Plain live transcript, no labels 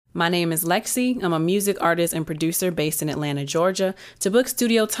My name is Lexi. I'm a music artist and producer based in Atlanta, Georgia. To book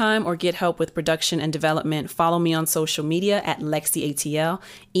studio time or get help with production and development, follow me on social media at LexiATL,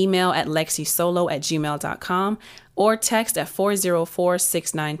 email at lexisolo@gmail.com, or text at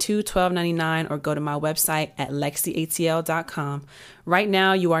 404-692-1299 or go to my website at lexiatl.com. Right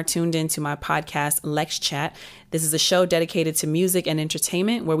now, you are tuned into my podcast, Lex Chat. This is a show dedicated to music and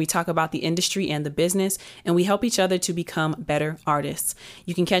entertainment where we talk about the industry and the business, and we help each other to become better artists.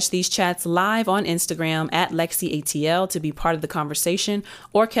 You can catch these chats live on Instagram at LexiATL to be part of the conversation,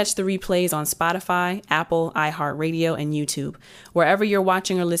 or catch the replays on Spotify, Apple, iHeartRadio, and YouTube. Wherever you're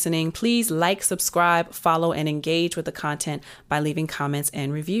watching or listening, please like, subscribe, follow, and engage with the content by leaving comments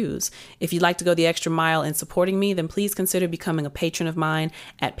and reviews. If you'd like to go the extra mile in supporting me, then please consider becoming a patron of mine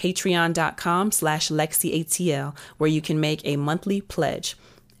at patreon.com/LexiATL, where you can make a monthly pledge.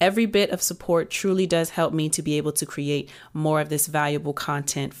 Every bit of support truly does help me to be able to create more of this valuable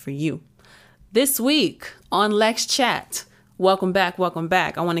content for you. This week on Lex Chat, welcome back.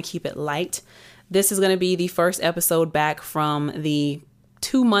 I want to keep it light. This is going to be the first episode back from the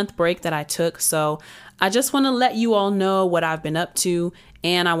 2-month break that I took. So I just want to let you all know what I've been up to,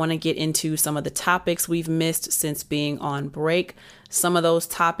 and I want to get into some of the topics we've missed since being on break. Some of those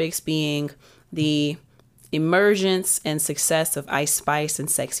topics being the emergence and success of Ice Spice and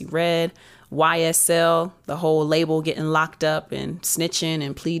Sexyy Red, YSL, the whole label getting locked up and snitching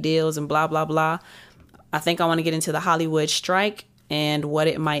and plea deals and blah, blah, blah. I think I want to get into the Hollywood strike and what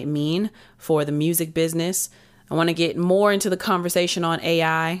it might mean for the music business. I want to get more into the conversation on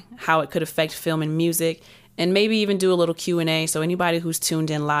AI, how it could affect film and music, and maybe even do a little Q&A. So anybody who's tuned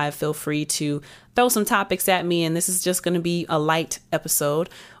in live, feel free to throw some topics at me. And this is just going to be a light episode,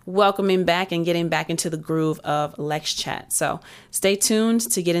 welcoming back and getting back into the groove of Lex Chat. So stay tuned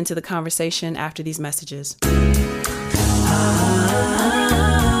to get into the conversation after these messages.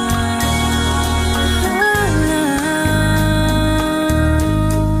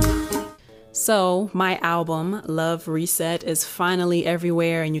 So my album, Love Reset, is finally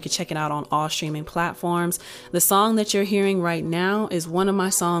everywhere, and you can check it out on all streaming platforms. The song that you're hearing right now is one of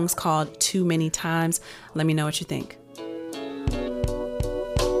my songs called Too Many Times. Let me know what you think.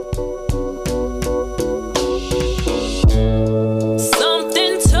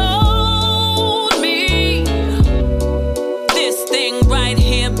 Something told me this thing right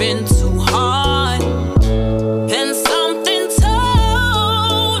here been too hard. And something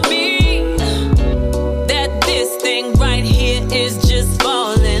told me that this thing right here is just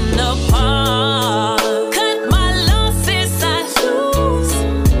falling apart. Cut my losses, I lose.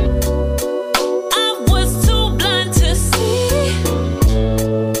 I was too blind to see,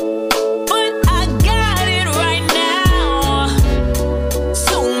 but I got it right now.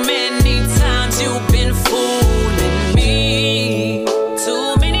 Too many times you've been fooling me.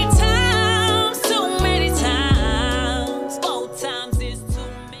 Too many times, 4 times is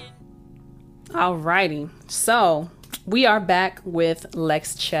too many. Alrighty, so we are back with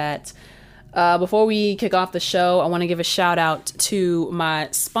Lex Chat. Before we kick off the show, I want to give a shout out to my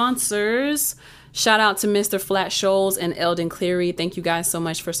sponsors. Shout out to Mr. Flat Shoals and Eldon Cleary. Thank you guys so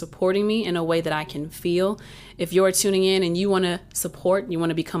much for supporting me in a way that I can feel. If you're tuning in and you want to support, you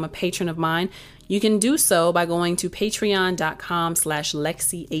want to become a patron of mine, you can do so by going to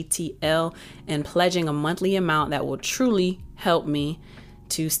patreon.com/LexiATL and pledging a monthly amount that will truly help me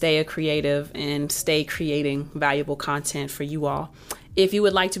to stay a creative and stay creating valuable content for you all. If you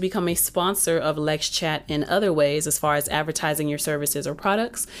would like to become a sponsor of Lex Chat in other ways, as far as advertising your services or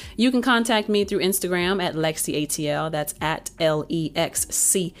products, you can contact me through Instagram at LexiATL. That's at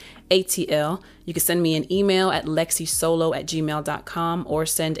LEXCATL. You can send me an email at lexisolo@gmail.com or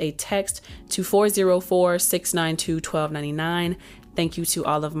send a text to 404-692-1299. Thank you to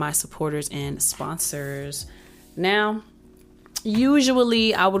all of my supporters and sponsors. Now,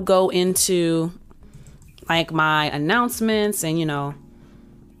 usually I would go into like my announcements and,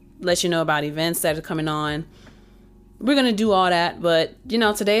 let you know about events that are coming on. We're going to do all that. But,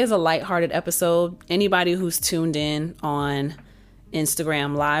 today is a lighthearted episode. Anybody who's tuned in on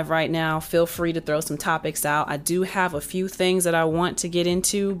Instagram Live right now, feel free to throw some topics out. I do have a few things that I want to get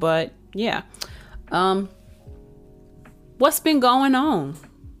into, but yeah. What's been going on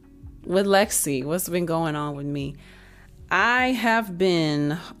with Lexi? What's been going on with me? I have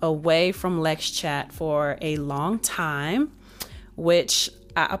been away from Lex Chat for a long time, which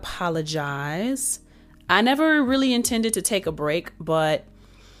I apologize. I never really intended to take a break, but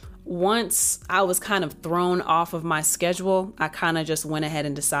once I was kind of thrown off of my schedule, I kind of just went ahead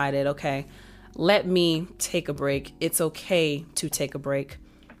and decided, okay, let me take a break. It's okay to take a break.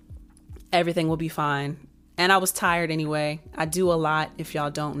 Everything will be fine. And I was tired anyway. I do a lot, if y'all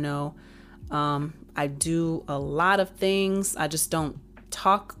don't know. I do a lot of things. I just don't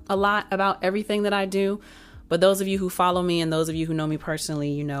talk a lot about everything that I do. But those of you who follow me and those of you who know me personally,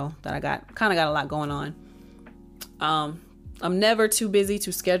 you know that I got a lot going on. I'm never too busy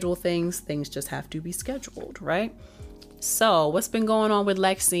to schedule things. Things just have to be scheduled, right? So what's been going on with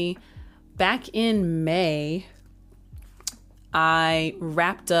Lexi? Back in May, I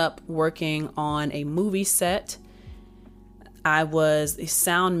wrapped up working on a movie set. I was a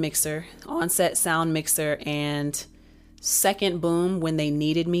sound mixer, on-set sound mixer, and second boom when they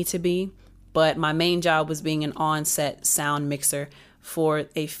needed me to be. But my main job was being an on-set sound mixer for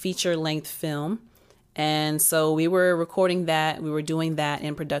a feature-length film. And so we were recording that. We were doing that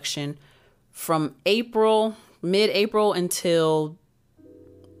in production from mid-April until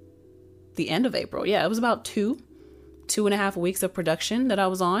the end of April. Yeah, it was about 2.5 weeks of production that I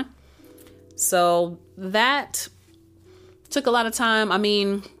was on. So that took a lot of time. I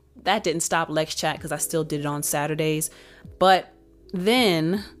mean, that didn't stop Lex Chat because I still did it on Saturdays. But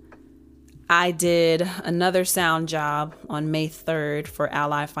then I did another sound job on May 3rd for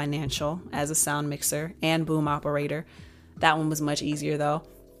Ally Financial as a sound mixer and boom operator. That one was much easier though.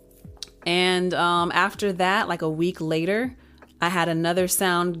 And after that, like a week later, I had another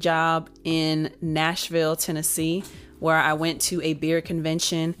sound job in Nashville, Tennessee, where I went to a beer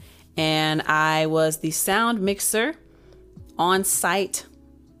convention and I was the sound mixer, on-site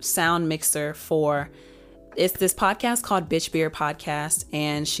sound mixer for it's this podcast called Bitch Beer Podcast,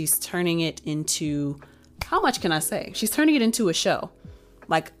 and she's turning it into, how much can I say? She's turning it into a show,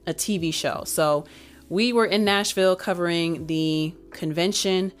 like a TV show. So we were in Nashville covering the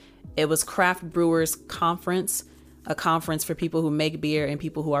convention. It was Craft Brewers Conference, a conference for people who make beer and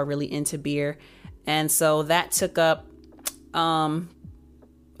people who are really into beer. And so that took up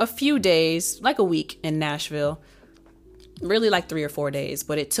a few days, like a week in Nashville. Really like 3 or 4 days,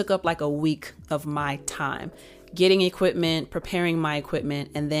 but it took up like a week of my time getting equipment, preparing my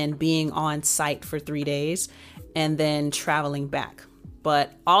equipment, and then being on site for 3 days and then traveling back.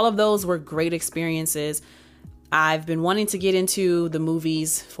 But all of those were great experiences. I've been wanting to get into the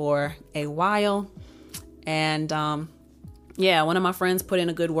movies for a while. And one of my friends put in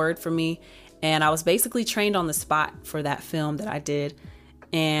a good word for me. And I was basically trained on the spot for that film that I did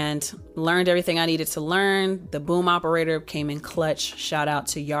and learned everything I needed to learn. The boom operator came in clutch. Shout out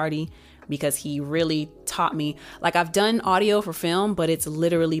to Yardy because he really taught me. Like, I've done audio for film, but it's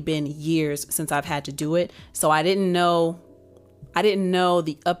literally been years since I've had to do it. So I didn't know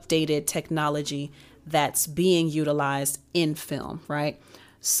the updated technology that's being utilized in film, right?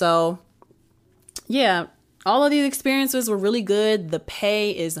 So yeah, all of these experiences were really good. The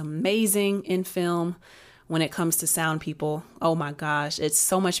pay is amazing in film. When it comes to sound people, oh my gosh, it's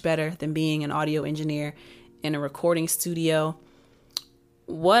so much better than being an audio engineer in a recording studio.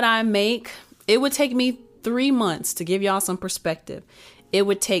 What I make, it would take me 3 months to give y'all some perspective. It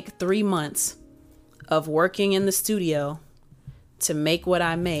would take 3 months of working in the studio to make what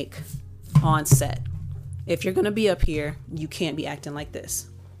I make on set. If you're going to be up here, you can't be acting like this.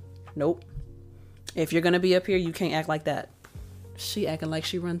 Nope. If you're going to be up here, you can't act like that. She acting like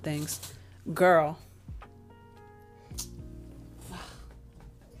she run things. Girl.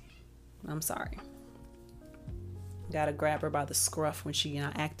 I'm sorry. Gotta grab her by the scruff when she's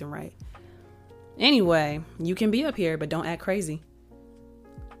not acting right. Anyway, you can be up here, but don't act crazy.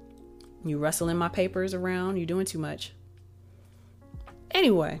 You rustling my papers around. You doing too much.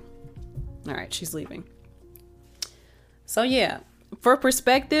 Anyway. All right, she's leaving. So yeah, for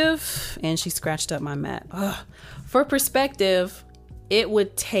perspective, and she scratched up my mat. Ugh. For perspective, it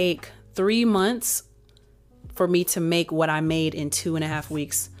would take 3 months for me to make what I made in 2.5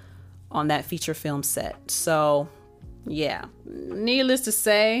 weeks on that feature film set. So yeah, needless to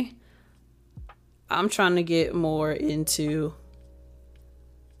say, I'm trying to get more into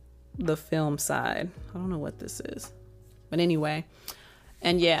the film side. I don't know what this is, but anyway.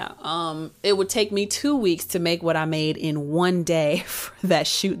 And yeah, it would take me 2 weeks to make what I made in 1 day for that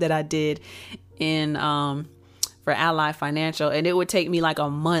shoot that I did in for Ally Financial, and it would take me like a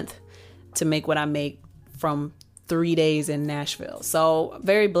month to make what I make from 3 days in Nashville. So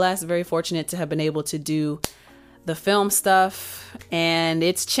very blessed, very fortunate to have been able to do the film stuff, and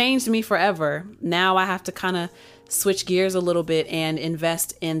it's changed me forever. Now I have to kind of switch gears a little bit and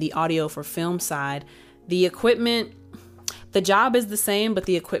invest in the audio for film side. The equipment, the job is the same, but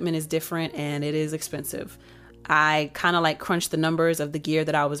the equipment is different and it is expensive. I kind of like crunched the numbers of the gear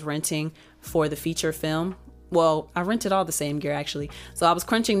that I was renting for the feature film. Well, I rented all the same gear actually. So I was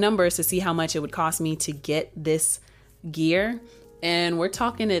crunching numbers to see how much it would cost me to get this gear. And we're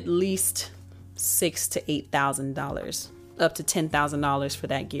talking at least $6,000 to $8,000, up to $10,000 for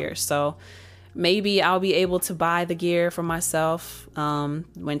that gear. So maybe I'll be able to buy the gear for myself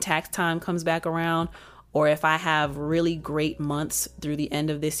when tax time comes back around, or if I have really great months through the end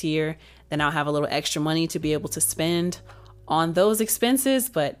of this year, then I'll have a little extra money to be able to spend on those expenses.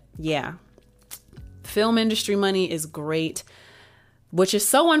 But yeah, film industry money is great, which is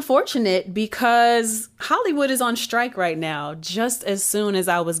so unfortunate because Hollywood is on strike right now. Just as soon as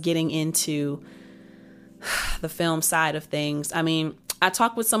I was getting into the film side of things, I mean, I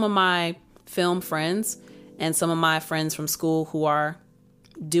talked with some of my film friends and some of my friends from school who are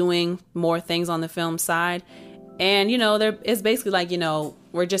doing more things on the film side. And, it's basically like,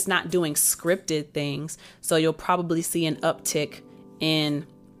 we're just not doing scripted things. So you'll probably see an uptick in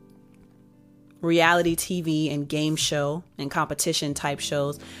reality TV and game show and competition type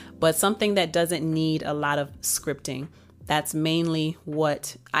shows, but something that doesn't need a lot of scripting. That's mainly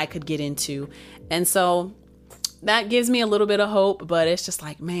what I could get into. And so that gives me a little bit of hope, but it's just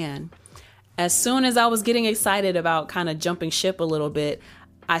like, man, as soon as I was getting excited about kind of jumping ship a little bit,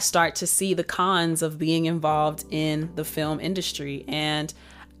 I start to see the cons of being involved in the film industry. And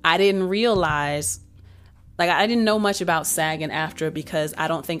I didn't realize, I didn't know much about SAG and AFTRA because I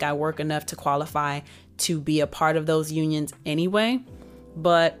don't think I work enough to qualify to be a part of those unions anyway.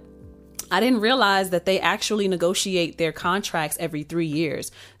 But I didn't realize that they actually negotiate their contracts every 3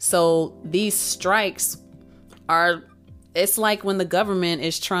 years. So these strikes it's like when the government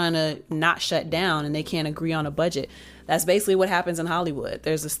is trying to not shut down and they can't agree on a budget. That's basically what happens in Hollywood.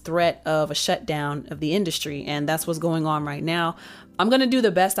 There's this threat of a shutdown of the industry, and that's what's going on right now. I'm going to do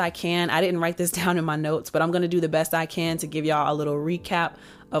the best I can. I didn't write this down in my notes, but I'm going to do the best I can to give y'all a little recap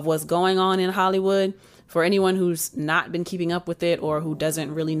of what's going on in Hollywood. For anyone who's not been keeping up with it or who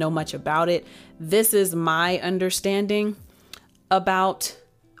doesn't really know much about it, this is my understanding about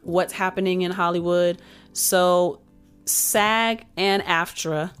what's happening in Hollywood. So SAG and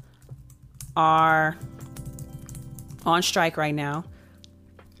AFTRA are on strike right now.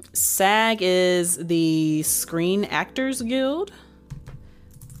 SAG is the Screen Actors Guild.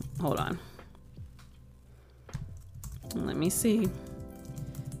 Hold on. Let me see.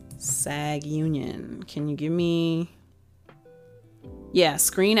 SAG Union. Can you give me... Yeah,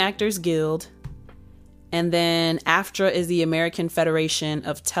 Screen Actors Guild. And then AFTRA is the American Federation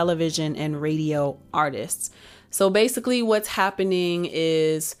of Television and Radio Artists. So basically what's happening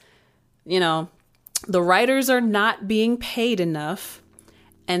is, the writers are not being paid enough.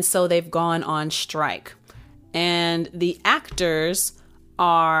 And so they've gone on strike. And the actors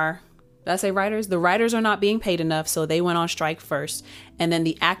are... Did I say writers? The writers are not being paid enough, so they went on strike first. And then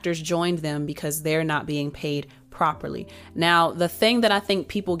the actors joined them because they're not being paid properly. Now, the thing that I think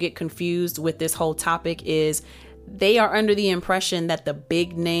people get confused with this whole topic is they are under the impression that the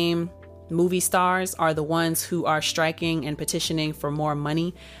big name movie stars are the ones who are striking and petitioning for more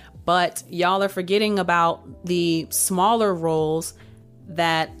money. But y'all are forgetting about the smaller roles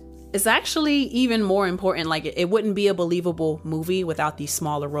that is actually even more important. Like, it wouldn't be a believable movie without these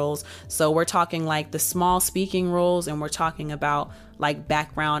smaller roles. So we're talking like the small speaking roles, and we're talking about like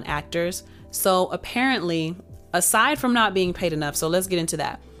background actors. So apparently, aside from not being paid enough, so let's get into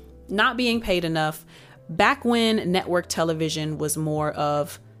that. Not being paid enough, back when network television was more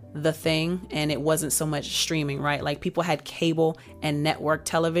of the thing and it wasn't so much streaming, right? Like, people had cable and network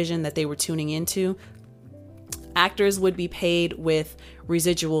television that they were tuning into. Actors would be paid with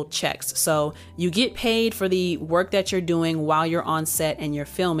residual checks. So you get paid for the work that you're doing while you're on set and you're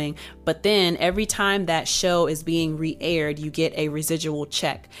filming, but then every time that show is being re-aired, you get a residual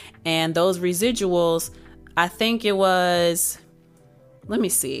check. And those residuals, I think it was, let me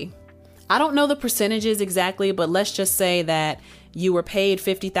see. I don't know the percentages exactly, but let's just say that you were paid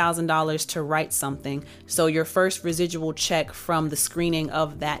 $50,000 to write something. So your first residual check from the screening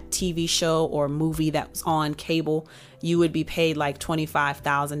of that TV show or movie that was on cable, you would be paid like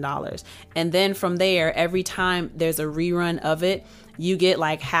 $25,000. And then from there, every time there's a rerun of it, you get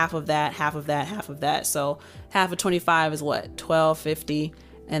like half of that, half of that, half of that. So half of 25 is what? $1,250.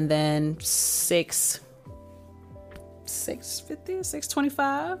 And then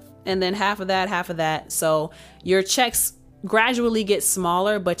 $625. And then half of that. So your checks gradually get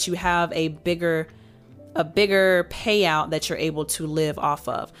smaller, but you have a bigger payout that you're able to live off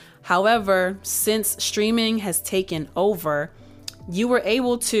of. However, since streaming has taken over, they were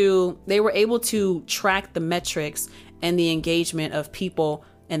able to track the metrics and the engagement of people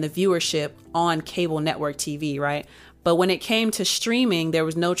and the viewership on cable network TV, right? But when it came to streaming, there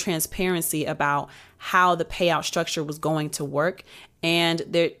was no transparency about how the payout structure was going to work. And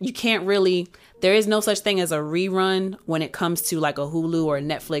there is no such thing as a rerun when it comes to like a Hulu or a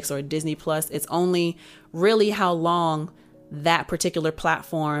Netflix or a Disney Plus. It's only really how long that particular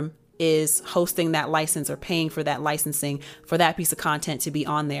platform is hosting that license or paying for that licensing for that piece of content to be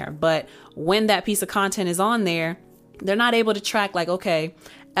on there. But when that piece of content is on there, they're not able to track like, okay,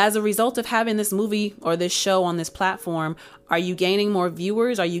 as a result of having this movie or this show on this platform, are you gaining more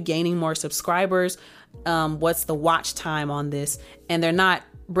viewers? Are you gaining more subscribers? What's the watch time on this? And they're not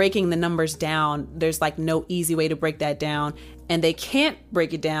breaking the numbers down. There's like no easy way to break that down. And they can't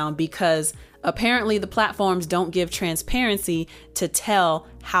break it down because apparently the platforms don't give transparency to tell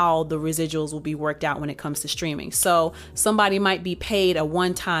how the residuals will be worked out when it comes to streaming. So somebody might be paid a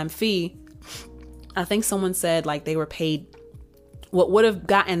one-time fee. I think someone said like they were paid what would have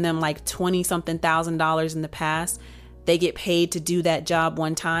gotten them like $20,000 in the past. They get paid to do that job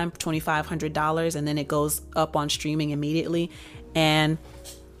one time, $2,500, and then it goes up on streaming immediately. And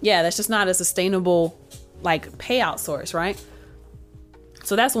yeah, that's just not a sustainable like payout source, right?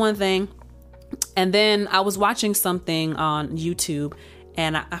 So that's one thing. And then I was watching something on YouTube,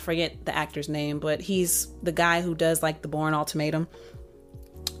 and I forget the actor's name, but he's the guy who does like the Bourne Ultimatum.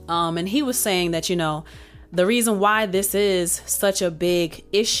 And he was saying that, you know, the reason why this is such a big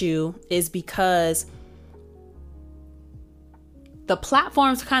issue is because the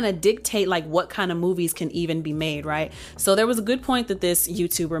platforms kind of dictate like what kind of movies can even be made, right? So there was a good point that this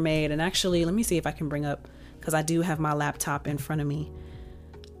YouTuber made, and actually, let me see if I can bring up, because I do have my laptop in front of me.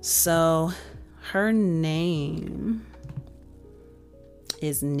 So her name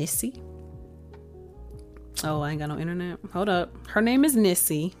is Nissy. Oh, I ain't got no internet. Hold up. Her name is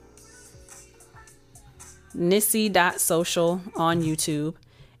Nissy. Nissy.social on YouTube.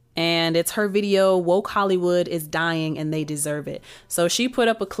 And it's her video, Woke Hollywood is Dying and They Deserve It. So she put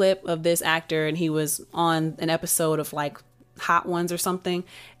up a clip of this actor, and he was on an episode of like Hot Ones or something.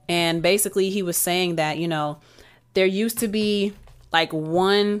 And basically he was saying that, you know, there used to be like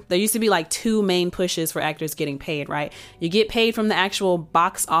two main pushes for actors getting paid, right? You get paid from the actual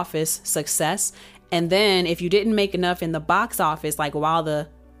box office success. And then if you didn't make enough in the box office, like while the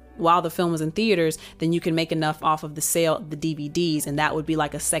film was in theaters, then you can make enough off of the sale of the DVDs. And that would be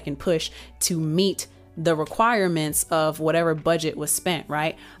like a second push to meet the requirements of whatever budget was spent,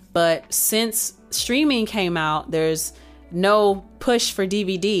 right? But since streaming came out, there's no push for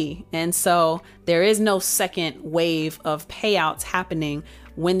DVD. And so there is no second wave of payouts happening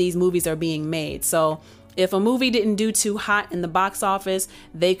when these movies are being made. So if a movie didn't do too hot in the box office,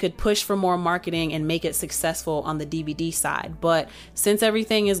 they could push for more marketing and make it successful on the DVD side. But since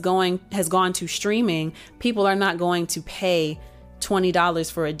everything has gone to streaming, people are not going to pay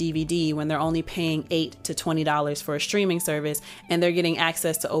 $20 for a DVD when they're only paying $8 to $20 for a streaming service, and they're getting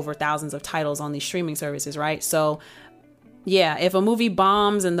access to over thousands of titles on these streaming services, right? So yeah, if a movie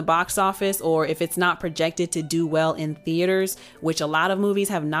bombs in the box office, or if it's not projected to do well in theaters, which a lot of movies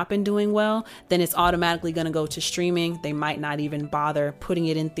have not been doing well, then it's automatically going to go to streaming. They might not even bother putting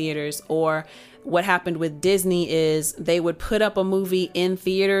it in theaters. Or what happened with Disney is they would put up a movie in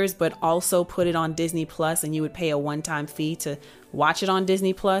theaters, but also put it on Disney Plus, and you would pay a one-time fee to watch it on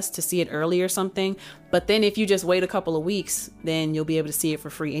Disney Plus to see it early or something. But then if you just wait a couple of weeks, then you'll be able to see it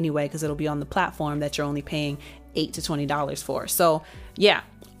for free anyway, because it'll be on the platform that you're only paying $8 to $20 for. So yeah,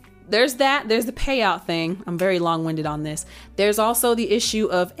 there's that. There's the payout thing. I'm very long-winded on this. There's also the issue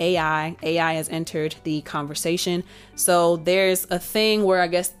of AI. AI has entered the conversation. So there's a thing where I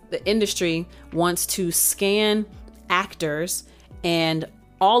guess the industry wants to scan actors and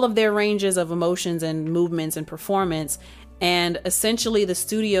all of their ranges of emotions and movements and performance. And essentially the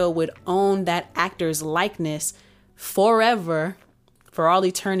studio would own that actor's likeness forever, for all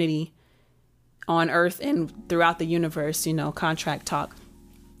eternity, on Earth and throughout the universe, you know, contract talk.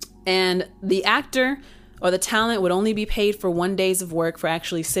 And the actor or the talent would only be paid for 1 day of work for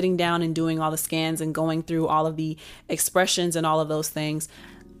actually sitting down and doing all the scans and going through all of the expressions and all of those things.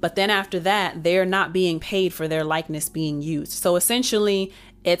 But then after that, they're not being paid for their likeness being used. So essentially,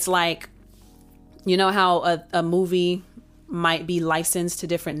 it's like, you know how a movie might be licensed to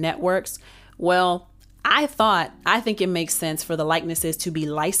different networks? Well, I think it makes sense for the likenesses to be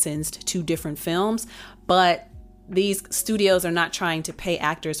licensed to different films, but these studios are not trying to pay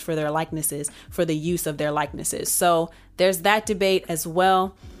actors for their likenesses, for the use of their likenesses. So there's that debate as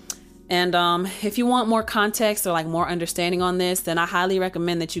well. And if you want more context or like more understanding on this, then I highly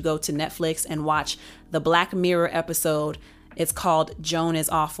recommend that you go to Netflix and watch the Black Mirror episode. It's called Joan is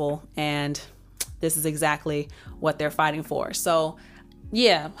Awful, and this is exactly what they're fighting for. So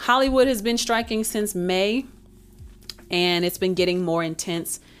yeah, Hollywood has been striking since May. and it's been getting more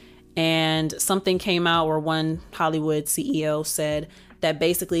intense. And something came out where one Hollywood CEO said that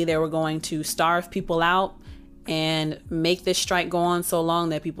basically they were going to starve people out and make this strike go on so long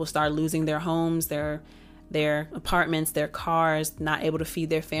that people start losing their homes, their apartments, their cars, not able to feed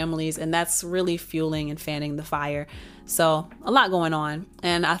their families. And that's really fueling and fanning the fire. So a lot going on.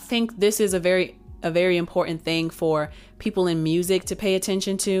 And I think this is a very important thing for people in music to pay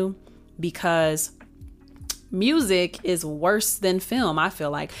attention to, because music is worse than film. I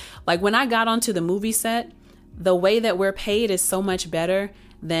feel like when I got onto the movie set, the way that we're paid is so much better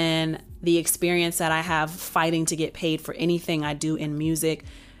than the experience that I have fighting to get paid for anything I do in music.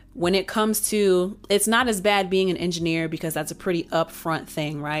 When it comes to, it's not as bad being an engineer because that's a pretty upfront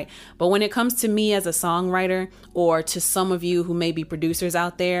thing, right? But when it comes to me as a songwriter, or to some of you who may be producers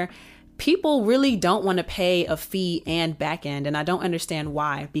out there, people really don't want to pay a fee and back end. And I don't understand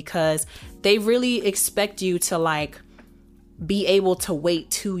why, because they really expect you to like be able to wait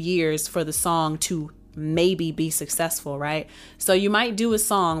 2 years for the song to maybe be successful, right? So you might do a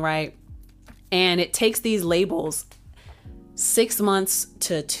song, right? And it takes these labels 6 months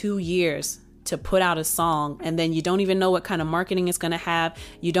to 2 years to put out a song, and then you don't even know what kind of marketing it's going to have.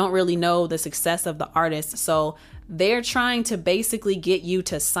 You don't really know the success of the artist. So they're trying to basically get you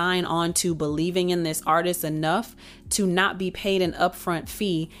to sign on to believing in this artist enough to not be paid an upfront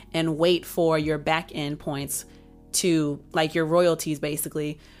fee and wait for your back end points, to like your royalties.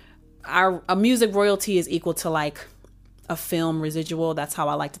 Basically, a music royalty is equal to like a film residual. That's how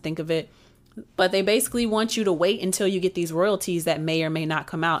I like to think of it. But they basically want you to wait until you get these royalties that may or may not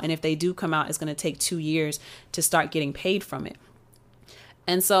come out. And if they do come out, it's going to take 2 years to start getting paid from it.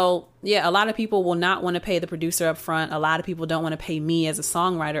 And so, yeah, a lot of people will not want to pay the producer up front. A lot of people don't want to pay me as a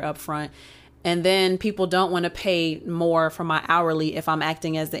songwriter up front. And then people don't want to pay more for my hourly if I'm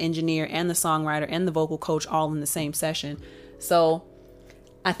acting as the engineer and the songwriter and the vocal coach all in the same session. So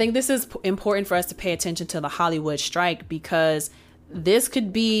I think this is important for us to pay attention to the Hollywood strike, because this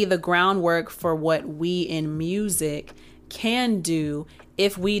could be the groundwork for what we in music can do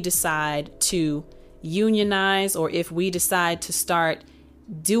if we decide to unionize, or if we decide to start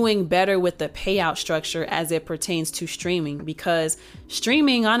doing better with the payout structure as it pertains to streaming, because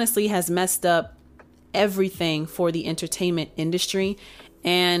streaming honestly has messed up everything for the entertainment industry.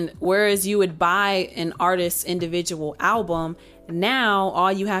 And whereas you would buy an artist's individual album, now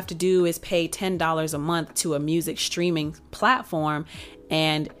all you have to do is pay $10 a month to a music streaming platform,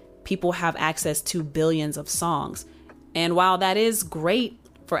 and people have access to billions of songs. And while that is great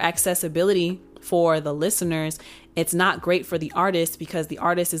for accessibility for the listeners, it's not great for the artist, because the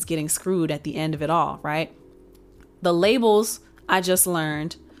artist is getting screwed at the end of it all, right? The labels, I just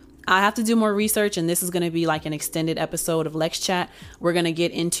learned, I have to do more research, and this is going to be like an extended episode of Lex Chat. We're going to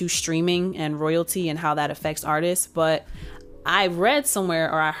get into streaming and royalty and how that affects artists. But I read somewhere,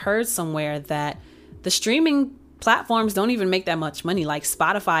 or I heard somewhere, that the streaming platforms don't even make that much money. Like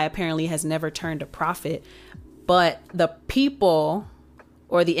Spotify apparently has never turned a profit, but the people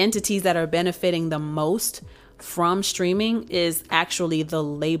or the entities that are benefiting the most from streaming is actually the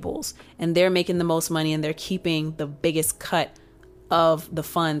labels, and they're making the most money, and they're keeping the biggest cut of the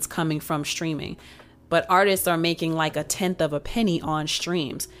funds coming from streaming. But artists are making like a tenth of a penny on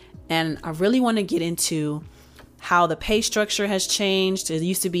streams. And I really want to get into how the pay structure has changed. It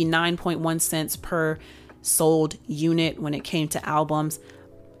used to be 9.1 cents per sold unit when it came to albums,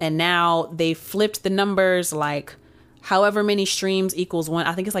 and now they flipped the numbers, like however many streams equals one.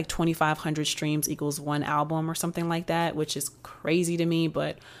 I think it's like 2,500 streams equals one album or something like that, which is crazy to me,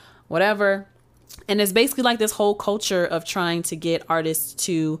 but whatever. And it's basically like this whole culture of trying to get artists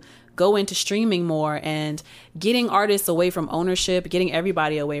to go into streaming more, and getting artists away from ownership, getting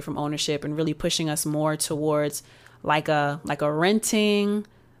everybody away from ownership, and really pushing us more towards like a renting,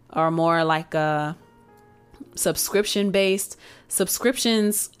 or more like a subscription based.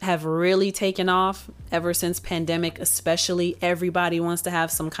 Subscriptions have really taken off ever since pandemic, especially. Everybody wants to have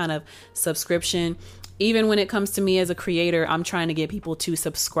some kind of subscription. Even when it comes to me as a creator, I'm trying to get people to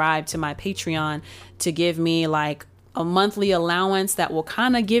subscribe to my Patreon to give me like a monthly allowance that will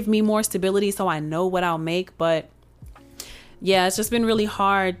kind of give me more stability, so I know what I'll make. But yeah, it's just been really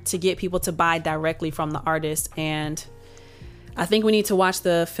hard to get people to buy directly from the artist. And I think we need to watch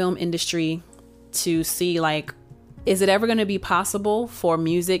the film industry to see, like, is it ever going to be possible for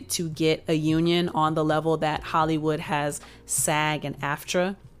music to get a union on the level that Hollywood has SAG and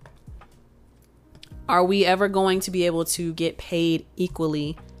AFTRA? Are we ever going to be able to get paid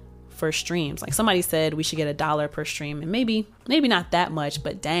equally for streams? Like somebody said we should get $1 per stream, and maybe not that much,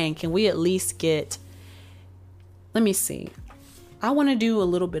 but dang, can we at least get, let me see. I want to do a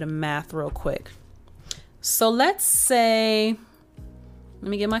little bit of math real quick. So let's say, let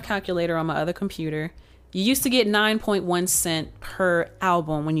me get my calculator on my other computer. You used to get 9.1 cents per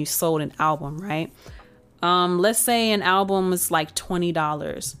album when you sold an album, right? Let's say an album is like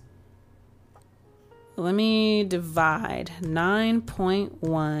 $20. Let me divide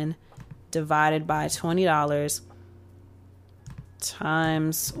 9.1 divided by $20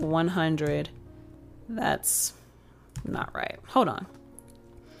 times 100. That's not right. Hold on.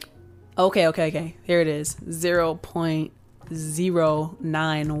 Okay. Here it is.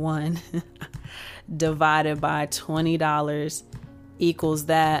 0.091 divided by $20 equals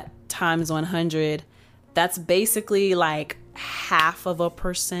that times 100. That's basically like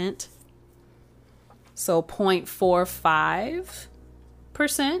 0.5%. So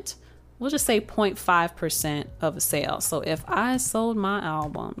 0.45%. We'll just say 0.5% of a sale. So if I sold my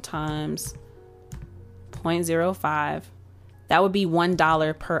album times 0.05, that would be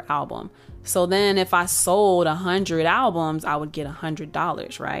 $1 per album. So then if I sold 100 albums, I would get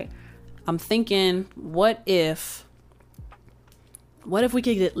 $100, right? I'm thinking, what if we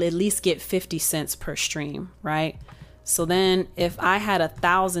could at least get 50 cents per stream, right? So then if I had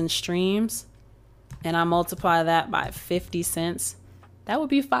 1,000 streams and I multiply that by 50 cents, that would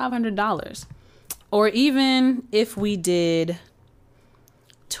be $500. Or even if we did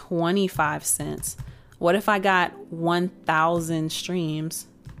 25 cents, what if I got 1,000 streams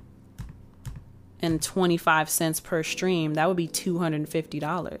and 25 cents per stream? That would be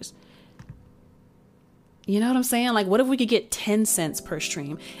 $250. You know what I'm saying? Like, what if we could get 10 cents per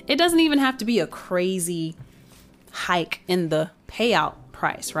stream? It doesn't even have to be a crazy hike in the payout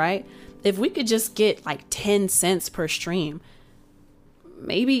price, right? If we could just get like 10 cents per stream,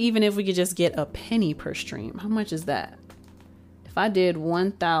 maybe even if we could just get a penny per stream, how much is that? If I did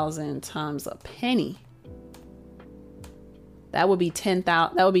 1,000 times a penny, that would be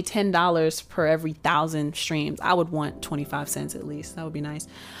 $10 per every 1,000 streams. I would want 25 cents at least. That would be nice.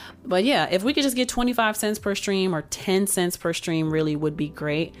 But yeah, if we could just get 25 cents per stream or 10 cents per stream really would be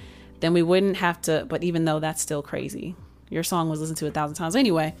great. Then we wouldn't have to, but even though that's still crazy. Your song was listened to 1,000 times.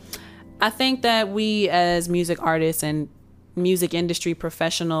 Anyway, I think that we as music artists and music industry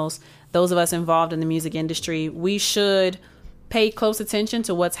professionals, those of us involved in the music industry, we should pay close attention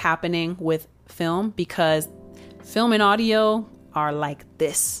to what's happening with film, because film and audio are like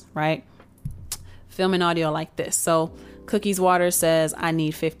this, right? Film and audio like this. So Cookies Water says, I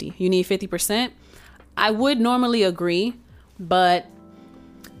need 50. You need 50%? I would normally agree, but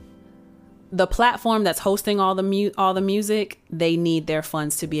the platform that's hosting all the music, they need their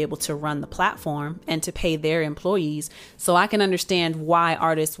funds to be able to run the platform and to pay their employees. So I can understand why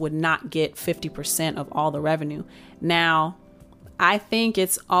artists would not get 50% of all the revenue. Now, I think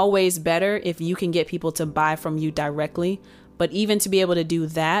it's always better if you can get people to buy from you directly. But even to be able to do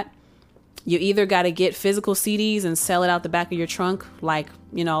that, you either got to get physical CDs and sell it out the back of your trunk, like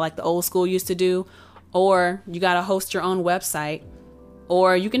the old school used to do, or you got to host your own website,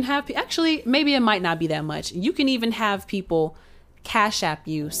 or you can have, actually, maybe it might not be that much. You can even have people Cash App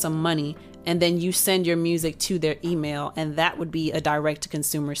you some money, and then you send your music to their email, and that would be a direct to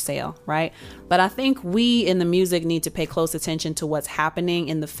consumer sale, right? But I think we in the music need to pay close attention to what's happening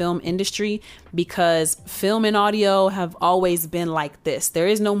in the film industry, because film and audio have always been like this. There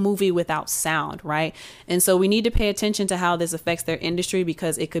is no movie without sound, right? And so we need to pay attention to how this affects their industry,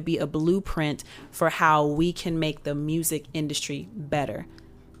 because it could be a blueprint for how we can make the music industry better.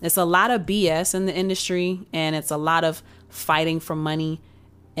 It's a lot of BS in the industry, and it's a lot of fighting for money.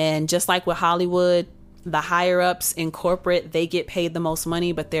 And just like with Hollywood, the higher ups in corporate, they get paid the most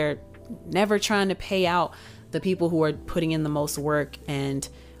money, but they're never trying to pay out the people who are putting in the most work and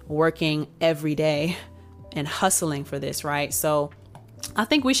working every day and hustling for this, right? So I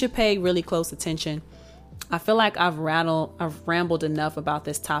think we should pay really close attention. I feel like I've rambled enough about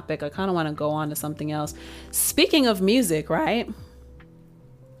this topic. I kind of want to go on to something else. Speaking of music, right?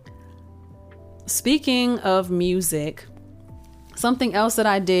 Speaking of music, something else that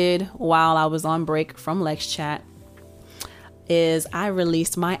I did while I was on break from Lex Chat is I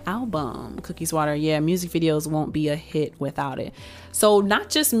released my album, Cookies Water. Yeah, music videos won't be a hit without it. So not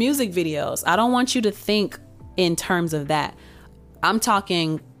just music videos. I don't want you to think in terms of that. I'm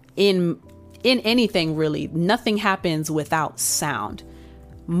talking in anything really. Nothing happens without sound.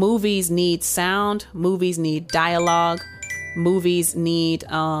 Movies need sound. Movies need dialogue. Movies need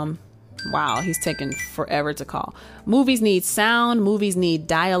wow, he's taking forever to call. Movies need sound. Movies need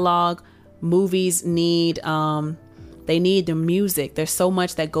dialogue. Movies need, they need the music. There's so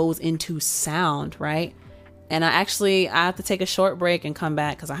much that goes into sound, right? And I have to take a short break and come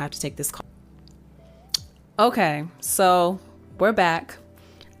back because I have to take this call. Okay, so we're back.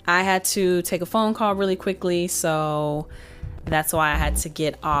 I had to take a phone call really quickly, so that's why I had to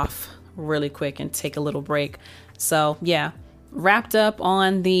get off really quick and take a little break. So yeah, wrapped up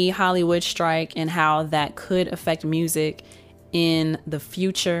on the Hollywood strike and how that could affect music in the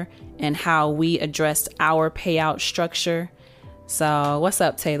future and how we addressed our payout structure. So what's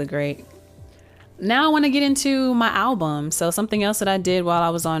up, Taylor Great? Now I want to get into my album. So something else that I did while I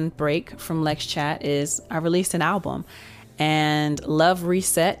was on break from Lex Chat is I released an album, and Love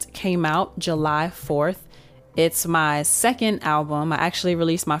Reset came out July 4th. It's my second album. I actually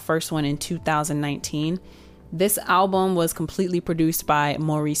released my first one in 2019. This album was completely produced by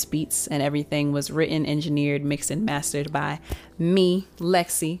Maurice Beats, and everything was written, engineered, mixed, and mastered by me,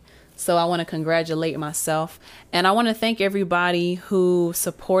 Lexi. So I want to congratulate myself, and I want to thank everybody who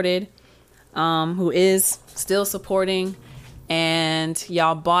supported, who is still supporting, and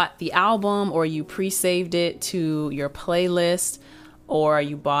y'all bought the album or you pre-saved it to your playlist or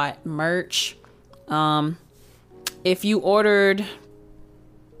you bought merch. If you ordered,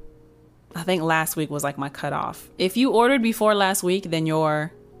 I think last week was like my cutoff. If you ordered before last week, then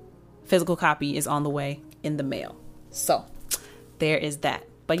your physical copy is on the way in the mail. So there is that.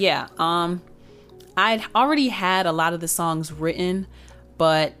 But yeah, I'd already had a lot of the songs written,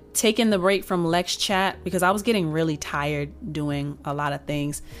 but taking the break from Lex Chat because I was getting really tired doing a lot of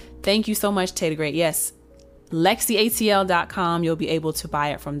things. Thank you so much, Taylor Great. Yes, LexiATL.com. You'll be able to buy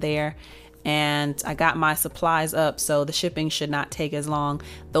it from there. And I got my supplies up, so the shipping should not take as long.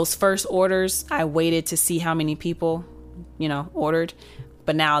 Those first orders, I waited to see how many people, ordered.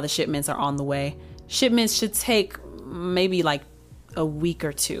 But now the shipments are on the way. Shipments should take maybe like a week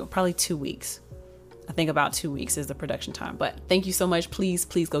or two, probably 2 weeks. I think about 2 weeks is the production time. But thank you so much. Please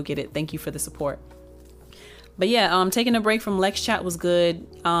go get it. Thank you for the support. But yeah, taking a break from Lex Chat was good.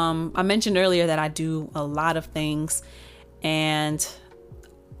 I mentioned earlier that I do a lot of things, and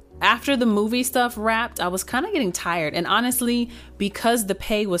after the movie stuff wrapped, I was kind of getting tired. And honestly, because the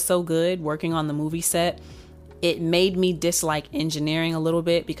pay was so good working on the movie set, it made me dislike engineering a little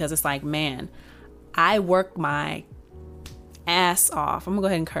bit, because it's like, man, I work my ass off. I'm gonna go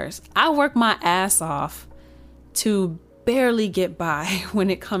ahead and curse. I work my ass off to barely get by when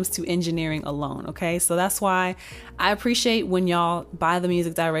it comes to engineering alone. Okay. So that's why I appreciate when y'all buy the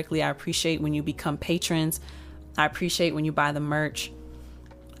music directly. I appreciate when you become patrons. I appreciate when you buy the merch.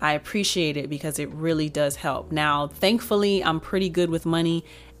 I appreciate it because it really does help. Now, thankfully, I'm pretty good with money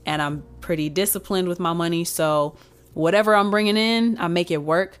and I'm pretty disciplined with my money. So whatever I'm bringing in, I make it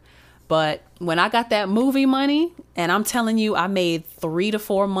work. But when I got that movie money, and I'm telling you, I made 3 to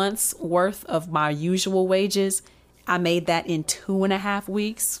 4 months worth of my usual wages. I made that in 2.5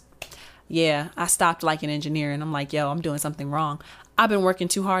 weeks. Yeah, I stopped liking engineering. I'm like, yo, I'm doing something wrong. I've been working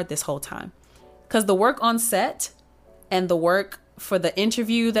too hard this whole time. Because the work on set and the work for the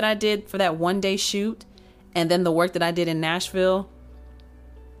interview that I did for that 1-day shoot, and then the work that I did in Nashville,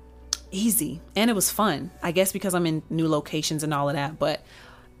 easy. And it was fun. I guess because I'm in new locations and all of that. But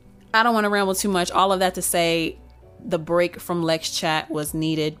I don't want to ramble too much. All of that to say, the break from Lex Chat was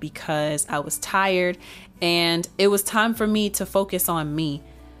needed because I was tired and it was time for me to focus on me.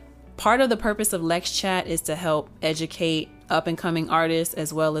 Part of the purpose of Lex Chat is to help educate up and coming artists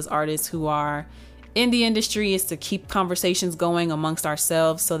as well as artists who are in the industry, is to keep conversations going amongst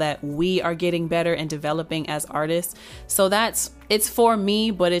ourselves so that we are getting better and developing as artists. So it's for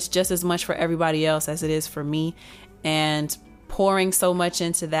me, but it's just as much for everybody else as it is for me. And pouring so much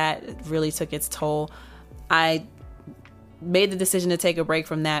into that really took its toll. I made the decision to take a break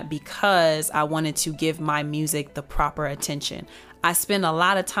from that because I wanted to give my music the proper attention. I spend a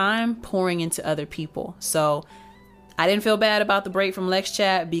lot of time pouring into other people. So I didn't feel bad about the break from Lex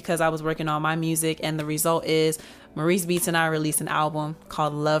Chat because I was working on my music, and the result is Maurice Beats and I released an album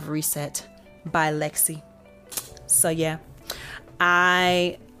called Love Reset by Lexi. So yeah,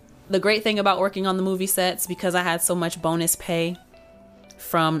 the great thing about working on the movie sets, because I had so much bonus pay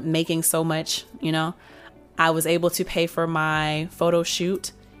from making so much, I was able to pay for my photo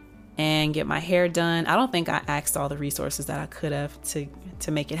shoot and get my hair done. I don't think I asked all the resources that I could have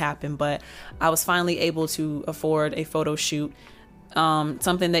to make it happen, but I was finally able to afford a photo shoot.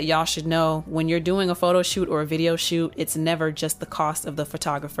 Something that y'all should know: when you're doing a photo shoot or a video shoot, it's never just the cost of the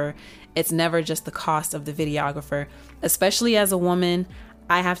photographer. It's never just the cost of the videographer. Especially as a woman,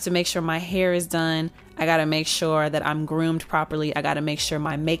 I have to make sure my hair is done. I got to make sure that I'm groomed properly. I got to make sure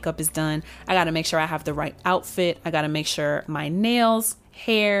my makeup is done. I got to make sure I have the right outfit. I got to make sure my nails,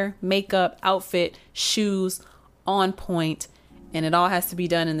 hair, makeup, outfit, shoes on point. And it all has to be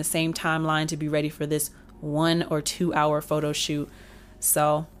done in the same timeline to be ready for this 1 or 2 hour photo shoot.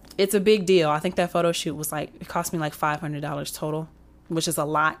 So it's a big deal. I think that photo shoot was it cost me like $500 total. which is a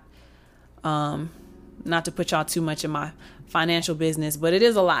lot. Not to put y'all too much in my financial business, but it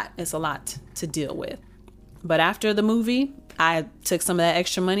is a lot. It's a lot to deal with. But after the movie, I took some of that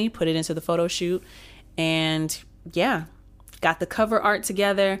extra money, put it into the photo shoot, and yeah, got the cover art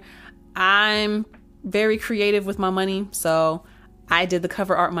together. I'm very creative with my money, so I did the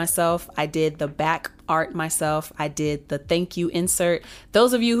cover art myself. I did the back art myself. I did the thank you insert.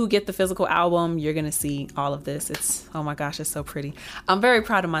 Those of you who get the physical album, you're going to see all of this. It's, oh my gosh, it's so pretty. I'm very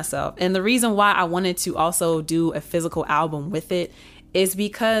proud of myself. And the reason why I wanted to also do a physical album with it is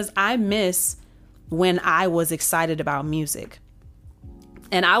because I miss when I was excited about music.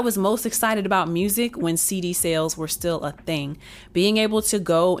 And I was most excited about music when CD sales were still a thing. Being able to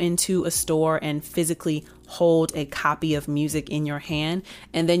go into a store and physically hold a copy of music in your hand,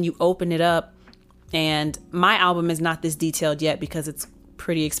 and then you open it up, and my album is not this detailed yet because it's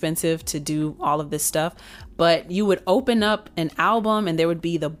pretty expensive to do all of this stuff, but you would open up an album and there would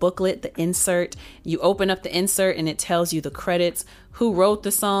be the booklet, the insert. You open up the insert and it tells you the credits, who wrote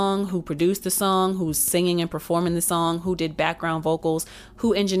the song, who produced the song, who's singing and performing the song, who did background vocals,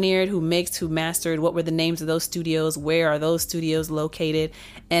 who engineered, who mixed, who mastered, what were the names of those studios, where are those studios located.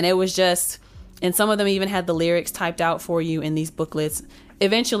 And it was just, and some of them even had the lyrics typed out for you in these booklets.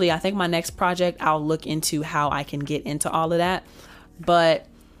 Eventually, I think my next project, I'll look into how I can get into all of that. But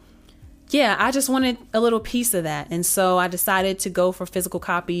yeah, I just wanted a little piece of that. And so I decided to go for physical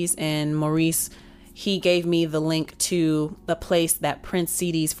copies, and Maurice, he gave me the link to the place that prints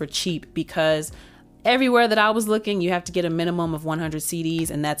CDs for cheap, because everywhere that I was looking, you have to get a minimum of 100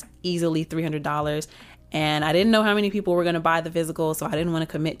 CDs, and that's easily $300. And I didn't know how many people were going to buy the physical, so I didn't want to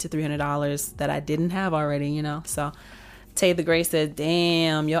commit to $300 that I didn't have already, you know. So Tay the Great said,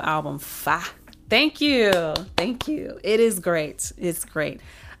 damn, your album fire. Thank you. Thank you. It is great. It's great.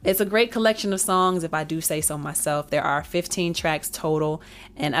 It's a great collection of songs, if I do say so myself. There are 15 tracks total,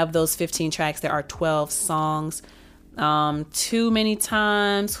 and of those 15 tracks, there are 12 songs. Too Many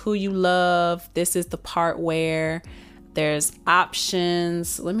Times, Who You Love, This Is the Part Where, there's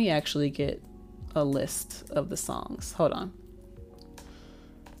Options. Let me actually get a list of the songs. Hold on.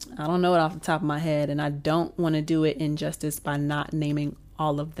 I don't know it off the top of my head, and I don't want to do it injustice by not naming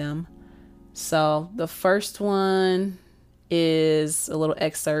all of them. So the first one is a little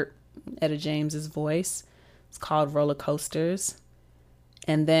excerpt, Etta James's voice. It's called Roller Coasters.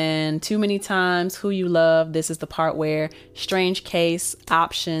 And then Too Many Times, Who You Love, This Is the Part Where, Strange Case,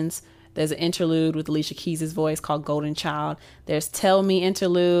 Options. There's an interlude with Alicia Keys' voice called Golden Child. There's Tell Me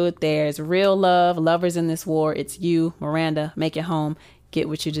interlude. There's Real Love, Lovers in This War, It's You, Miranda, Make It Home, Get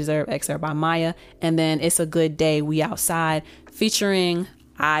What You Deserve, excerpt by Maya. And then It's a Good Day, We Outside, featuring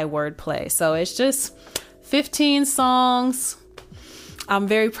Wordplay. So it's just 15 songs. I'm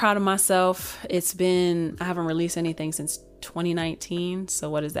very proud of myself. I haven't released anything since 2019.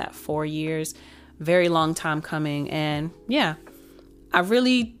 So what is that? 4 years. Very long time coming. And yeah, I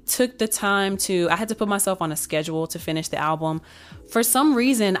really took the time I had to put myself on a schedule to finish the album. For some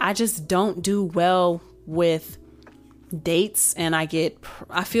reason, I just don't do well with dates, and I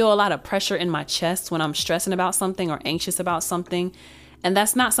feel a lot of pressure in my chest when I'm stressing about something or anxious about something. And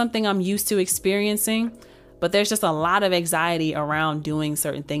that's not something I'm used to experiencing, but there's just a lot of anxiety around doing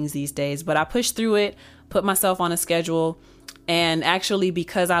certain things these days. But I pushed through it, put myself on a schedule. And actually,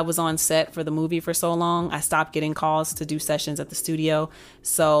 because I was on set for the movie for so long, I stopped getting calls to do sessions at the studio.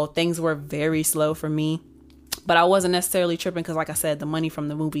 So things were very slow for me, but I wasn't necessarily tripping because, like I said, the money from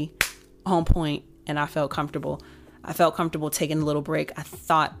the movie on point, and I felt comfortable. I felt comfortable taking a little break. I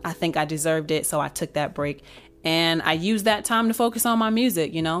think I deserved it. So I took that break. And I used that time to focus on my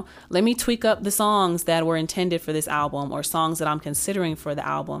music, you know. Let me tweak up the songs that were intended for this album, or songs that I'm considering for the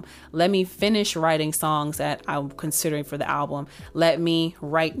album. Let me finish writing songs that I'm considering for the album. Let me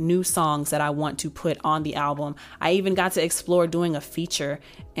write new songs that I want to put on the album. I even got to explore doing a feature.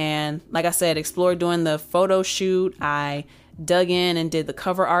 And like I said, explore doing the photo shoot. I dug in and did the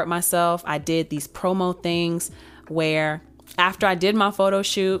cover art myself. I did these promo things where after I did my photo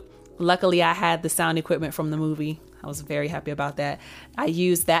shoot, luckily, I had the sound equipment from the movie. I was very happy about that. I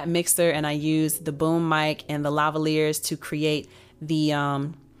used that mixer, and I used the boom mic and the lavaliers to create the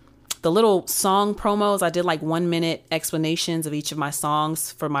little song promos. I did like 1 minute explanations of each of my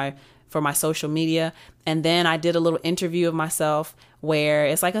songs for my social media. And then I did a little interview of myself where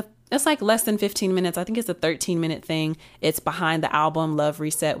it's like less than 15 minutes. I think it's a 13-minute thing. It's behind the album Love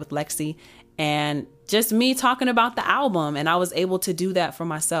Reset with Lexi, and just me talking about the album. And I was able to do that for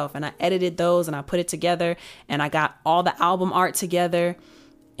myself, and I edited those and I put it together, and I got all the album art together.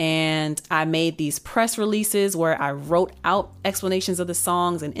 And I made these press releases where I wrote out explanations of the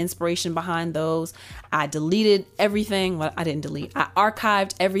songs and inspiration behind those. I deleted everything. Well, I didn't delete. I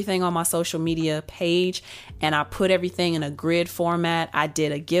archived everything on my social media page and I put everything in a grid format. I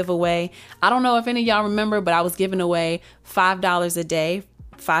did a giveaway. I don't know if any of y'all remember, but I was giving away $5 a day,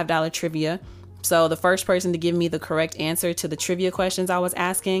 $5 trivia. So the first person to give me the correct answer to the trivia questions I was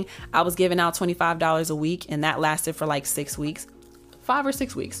asking, I was giving out $25 a week, and that lasted for like 6 weeks. 5 or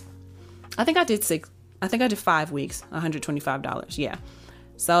 6 weeks. I think I did 5 weeks, $125. Yeah.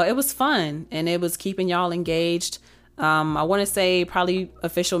 So it was fun and it was keeping y'all engaged. I want to say probably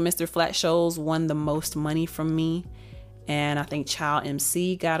official Mr. Flat shows won the most money from me. And I think Child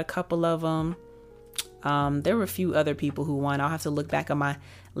MC got a couple of them. There were a few other people who won. I'll have to look back at my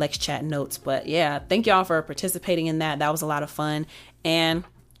Lex Chat notes. But yeah, thank y'all for participating in that. That was a lot of fun. And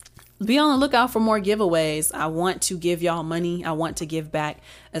be on the lookout for more giveaways. I want to give y'all money. I want to give back,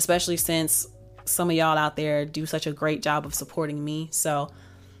 especially since some of y'all out there do such a great job of supporting me. So,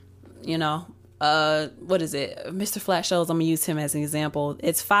 you know, what is it? Mr. Flat Shows, I'm gonna use him as an example.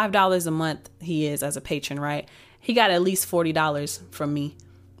 It's $5 a month he is as a patron, right? He got at least $40 from me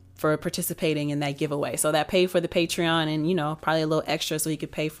for participating in that giveaway. So that paid for the Patreon and, you know, probably a little extra so he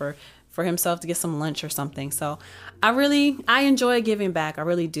could pay for himself to get some lunch or something. So I enjoy giving back. I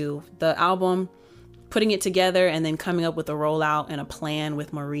really do. The album, putting it together and then coming up with a rollout and a plan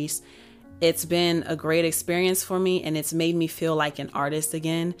with Maurice, it's been a great experience for me and it's made me feel like an artist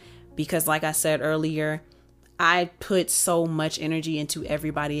again. Because like I said earlier, I put so much energy into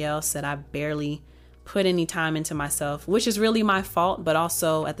everybody else that I barely put any time into myself, which is really my fault. But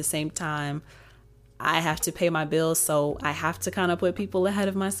also at the same time, I have to pay my bills, so I have to kind of put people ahead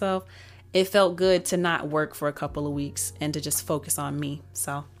of myself. It felt good to not work for a couple of weeks and to just focus on me.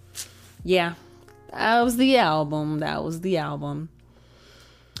 So yeah, that was the album.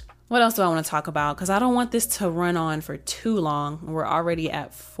 What else do I want to talk about? Because I don't want this to run on for too long. We're already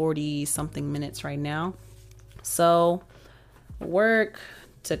at 40 something minutes right now. So work,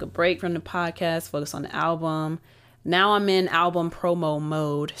 took a break from the podcast, focus on the album. Now I'm in album promo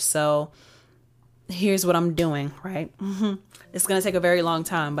mode. So here's what I'm doing, right? It's going to take a very long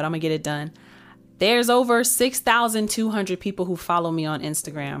time, but I'm going to get it done. There's over 6,200 people who follow me on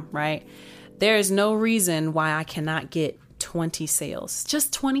Instagram, right? There is no reason why I cannot get 20 sales.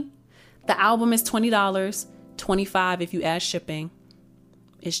 Just 20. The album is $20, $25 if you add shipping.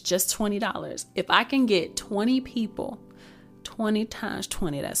 It's just $20. If I can get 20 people, 20 times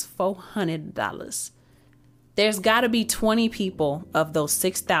 20, that's $400. There's got to be 20 people of those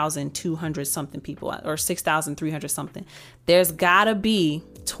 6,200 something people, or 6,300 something. There's got to be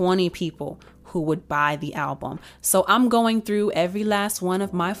 20 people who would buy the album. So I'm going through every last one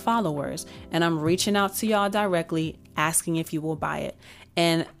of my followers and I'm reaching out to y'all directly, asking if you will buy it.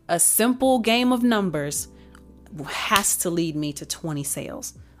 And a simple game of numbers has to lead me to 20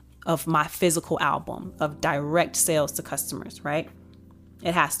 sales of my physical album, of direct sales to customers, right?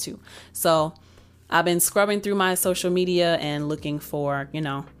 It has to. So I've been scrubbing through my social media and looking for, you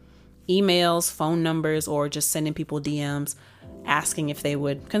know, emails, phone numbers, or just sending people DMs asking if they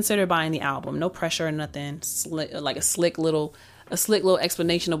would consider buying the album. No pressure or nothing. Like a slick little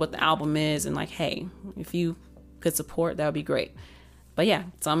explanation of what the album is and like, hey, if you could support, that would be great. But yeah,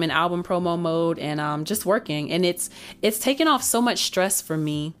 so I'm in album promo mode and I'm just working, and it's taken off so much stress for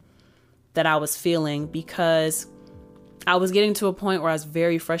me that I was feeling, because I was getting to a point where I was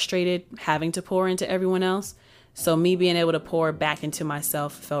very frustrated having to pour into everyone else. So me being able to pour back into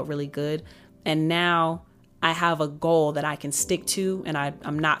myself felt really good. And now I have a goal that I can stick to, and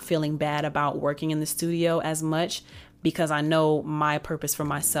I'm not feeling bad about working in the studio as much because I know my purpose for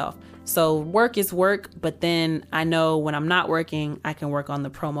myself. So work is work, but then I know when I'm not working, I can work on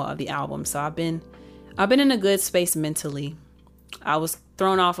the promo of the album. So I've been in a good space mentally. I was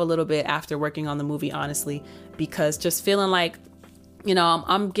thrown off a little bit after working on the movie, honestly, because just feeling like, you know,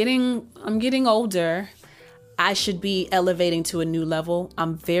 I'm getting older. I should be elevating to a new level.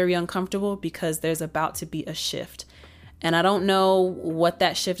 I'm very uncomfortable because there's about to be a shift. And I don't know what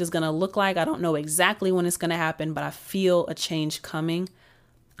that shift is going to look like. I don't know exactly when it's going to happen, but I feel a change coming.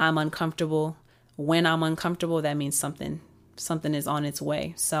 I'm uncomfortable. When I'm uncomfortable, that means something is on its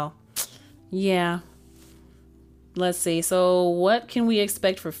way. So, yeah. Let's see. So what can we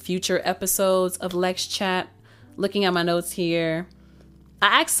expect for future episodes of Lex Chat? Looking at my notes here,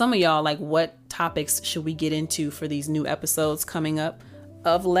 I asked some of y'all, like, what topics should we get into for these new episodes coming up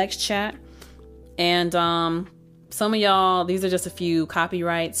of Lex Chat? And some of y'all, these are just a few: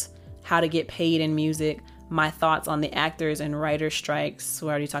 copyrights, how to get paid in music, my thoughts on the actors and writers strikes. We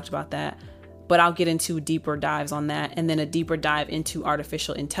already talked about that. but I'll get into deeper dives on that, and then a deeper dive into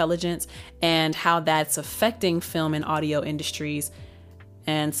artificial intelligence and how that's affecting film and audio industries.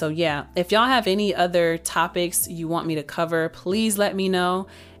 And so, yeah, if y'all have any other topics you want me to cover, please let me know.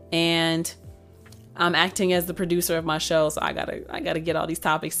 And I'm acting as the producer of my show, so I gotta get all these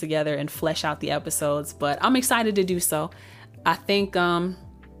topics together and flesh out the episodes, but I'm excited to do so. I think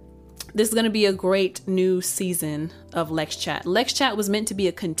this is going to be a great new season of Lex Chat. Lex Chat was meant to be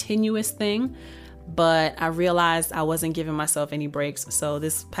a continuous thing, but I realized I wasn't giving myself any breaks. So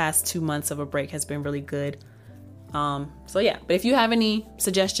this past 2 months of a break has been really good. So yeah, but if you have any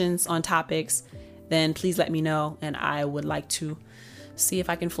suggestions on topics, then please let me know. And I would like to see if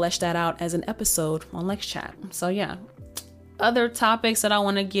I can flesh that out as an episode on Lex Chat. So yeah, other topics that I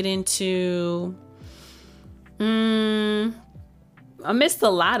want to get into. I missed a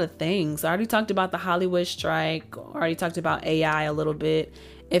lot of things. I already talked about the Hollywood strike. I already talked about AI a little bit.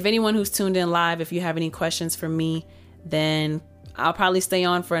 If anyone who's tuned in live, if you have any questions for me, then I'll probably stay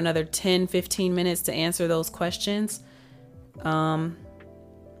on for another 10, 15 minutes to answer those questions. Yeah,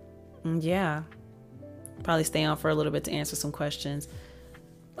 probably stay on for a little bit to answer some questions.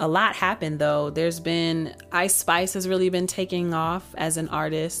 A lot happened though. There's been, Ice Spice has really been taking off as an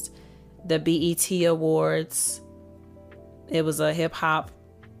artist. The BET Awards. It was a hip hop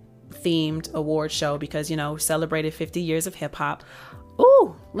themed award show because, you know, celebrated 50 years of hip hop.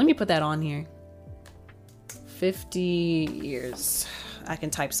 Ooh, let me put that on here. 50 years. I can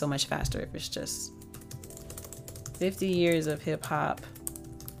type so much faster if it's just 50 years of hip hop.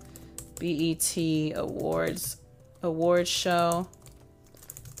 BET Awards award show.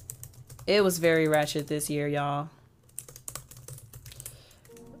 It was very ratchet this year, y'all.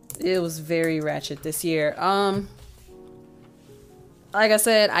 It was very ratchet this year. Like I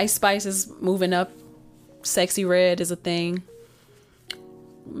said, Ice Spice is moving up. Sexy Red is a thing.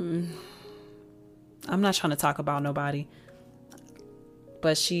 I'm not trying to talk about nobody.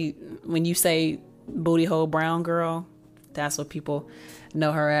 But when you say booty hole brown girl, that's what people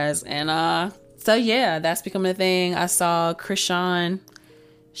know her as. And so yeah, that's becoming a thing. I saw Krishan.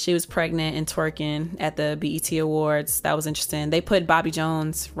 She was pregnant and twerking at the BET Awards. That was interesting. They put Bobby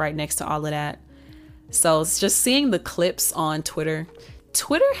Jones right next to all of that. So it's just seeing the clips on Twitter.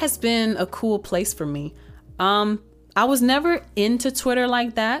 Twitter has been a cool place for me. I was never into Twitter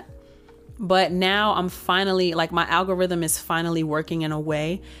like that, but now I'm finally, like, my algorithm is finally working in a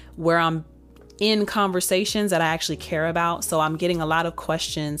way where I'm in conversations that I actually care about. So I'm getting a lot of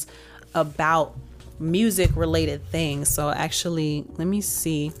questions about music related things. So actually, let me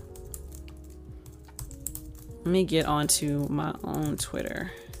see. Let me get onto my own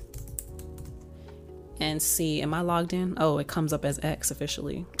Twitter and see, am I logged in? Oh, it comes up as X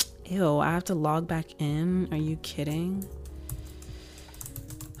officially. Ew, I have to log back in. Are you kidding?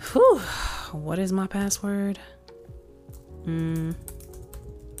 Whew. What is my password? I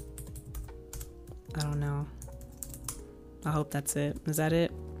don't know. I hope that's it. Is that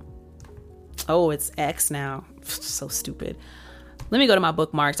it? Oh, it's X now. So stupid. Let me go to my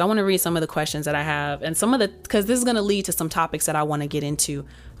bookmarks. I want to read some of the questions that I have and because this is going to lead to some topics that I want to get into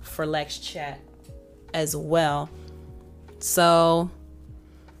for Lex Chat as well. So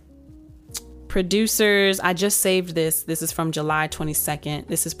producers, I just saved this. This is from July 22nd.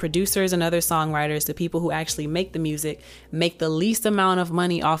 This is producers and other songwriters, the people who actually make the music, make the least amount of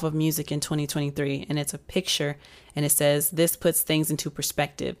money off of music in 2023. And it's a picture and it says, this puts things into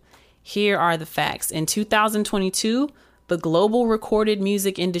perspective. Here are the facts. In 2022, the global recorded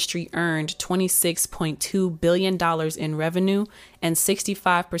music industry earned $26.2 billion in revenue, and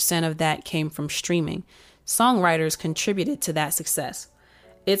 65% of that came from streaming. Songwriters contributed to that success.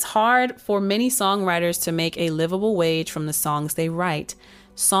 It's hard for many songwriters to make a livable wage from the songs they write.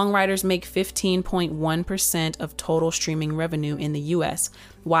 Songwriters make 15.1% of total streaming revenue in the US,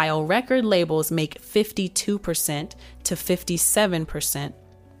 while record labels make 52% to 57%.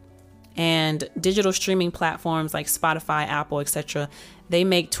 And digital streaming platforms like Spotify, Apple, etc., they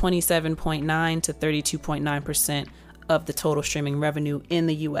make 27.9 to 32.9% of the total streaming revenue in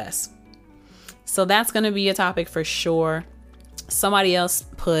the US. So that's going to be a topic for sure. Somebody else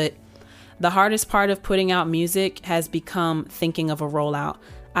put, the hardest part of putting out music has become thinking of a rollout.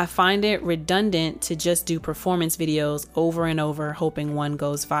 I find it redundant to just do performance videos over and over, hoping one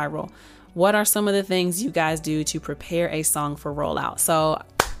goes viral. What are some of the things you guys do to prepare a song for rollout? So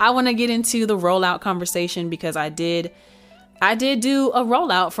I want to get into the rollout conversation because I did do a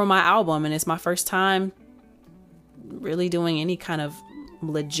rollout for my album, and it's my first time really doing any kind of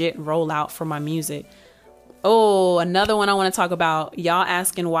legit rollout for my music. Oh, another one I want to talk about. Y'all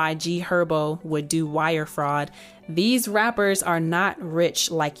asking why G Herbo would do wire fraud. These rappers are not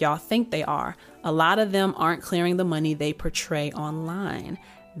rich like y'all think they are. A lot of them aren't clearing the money they portray online.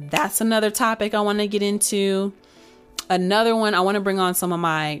 That's another topic I want to get into. Another one, I want to bring on some of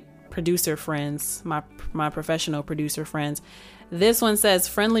my producer friends, my professional producer friends. This one says,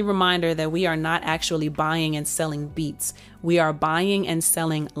 friendly reminder that we are not actually buying and selling beats. We are buying and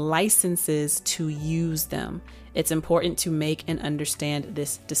selling licenses to use them. It's important to make and understand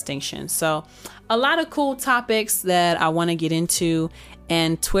this distinction. So a lot of cool topics that I want to get into,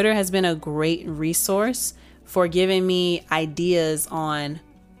 and Twitter has been a great resource for giving me ideas on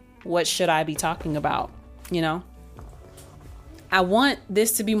what should I be talking about, you know? I want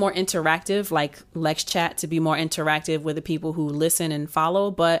this to be more interactive, like Lex Chat to be more interactive with the people who listen and follow.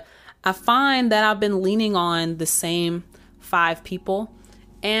 But I find that I've been leaning on the same 5 people,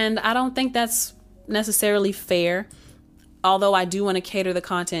 and I don't think that's necessarily fair. Although I do want to cater the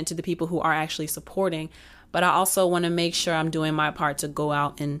content to the people who are actually supporting, but I also want to make sure I'm doing my part to go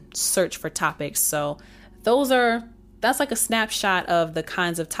out and search for topics. So that's like a snapshot of the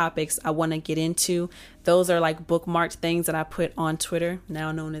kinds of topics I want to get into. Those are like bookmarked things that I put on Twitter,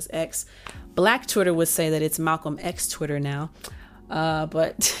 now known as X. Black Twitter would say that it's Malcolm X Twitter now.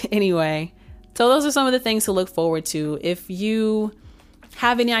 But anyway, so those are some of the things to look forward to. If you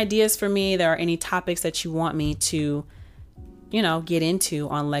have any ideas for me, there are any topics that you want me to, get into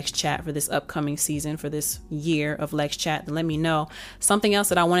on Lex Chat for this upcoming season, for this year of Lex Chat, then let me know. Something else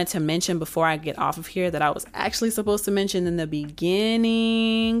that I wanted to mention before I get off of here that I was actually supposed to mention in the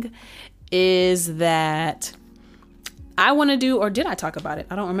beginning is that I want to do, or did I talk about it?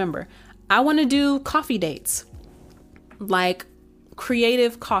 I don't remember. I want to do coffee dates, like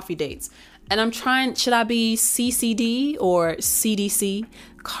creative coffee dates. And I'm trying, should I be CCD or CDC,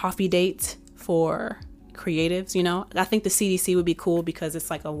 coffee date for creatives? I think the CDC would be cool because it's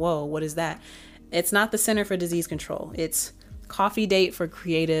like, whoa, what is that? It's not the Center for Disease Control. It's coffee date for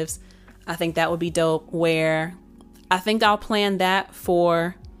creatives. I think that would be dope, where I think I'll plan that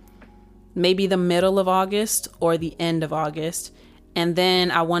for maybe the middle of August or the end of August. And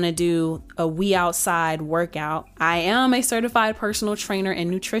then I want to do a We Outside workout. I am a certified personal trainer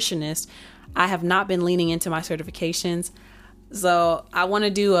and nutritionist. I have not been leaning into my certifications. So I want to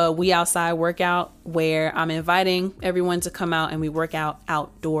do a We Outside workout where I'm inviting everyone to come out and we work out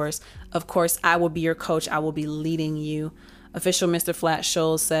outdoors. Of course, I will be your coach. I will be leading you. Official Mr. Flat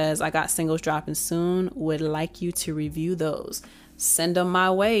Shows says, I got singles dropping soon. Would like you to review those. Send them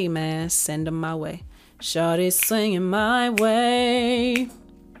my way, man. Send them my way. Shawty's singing my way.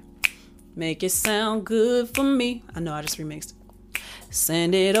 Make it sound good for me. I know I just remixed it.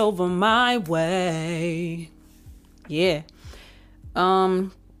 Send it over my way. Yeah.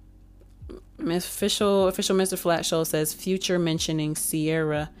 Official Mr. Flat Show says Future mentioning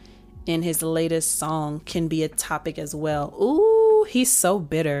Sierra in his latest song can be a topic as well. Ooh, he's so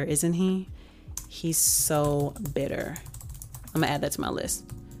bitter, isn't he? He's so bitter. I'm gonna add that to my list.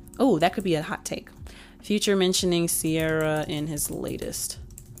 Oh, that could be a hot take. Future mentioning Sierra in his latest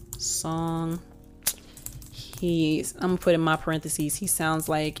song. I'm gonna put in my parentheses, he sounds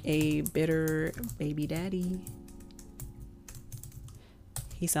like a bitter baby daddy.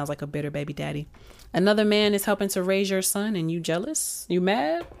 He sounds like a bitter baby daddy. Another man is helping to raise your son and you jealous? You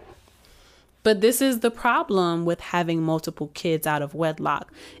mad? But this is the problem with having multiple kids out of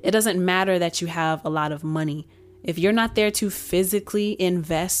wedlock. It doesn't matter that you have a lot of money. If you're not there to physically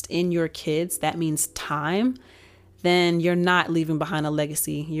invest in your kids, that means time, then you're not leaving behind a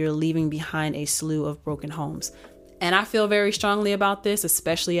legacy. You're leaving behind a slew of broken homes. And I feel very strongly about this,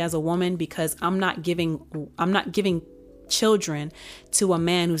 especially as a woman, because I'm not giving children to a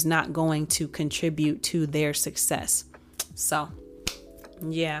man who's not going to contribute to their success. So,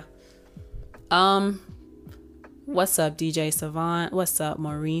 yeah. What's up, DJ Savant? What's up,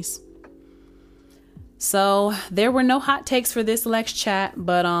 Maurice? So there were no hot takes for this Lex Chat,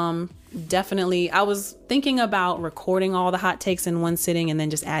 but definitely I was thinking about recording all the hot takes in one sitting and then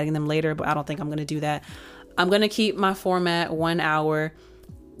just adding them later, but I don't think I'm going to do that. I'm going to keep my format 1 hour,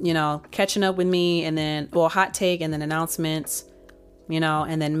 catching up with me, and then, hot take and then announcements,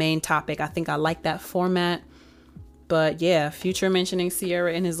 and then main topic. I think I like that format. But yeah, Future mentioning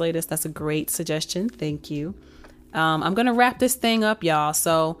Sierra in his latest. That's a great suggestion. Thank you. I'm going to wrap this thing up, y'all.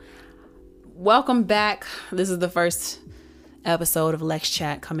 So welcome back. This is the first episode of Lex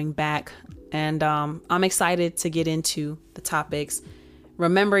Chat coming back. And I'm excited to get into the topics.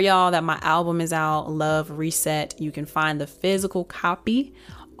 Remember, y'all, that my album is out, Love Reset. You can find the physical copy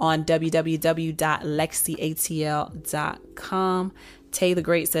on www.lexiatl.com. Tay the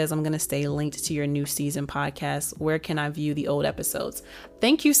Great says, I'm going to stay linked to your new season podcast. Where can I view the old episodes?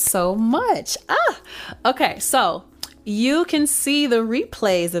 Thank you so much. Okay. So you can see the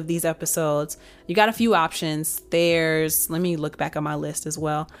replays of these episodes. You got a few options. Let me look back on my list as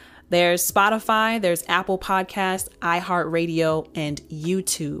well. There's Spotify, there's Apple Podcasts, iHeartRadio, and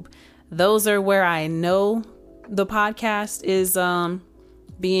YouTube. Those are where I know the podcast is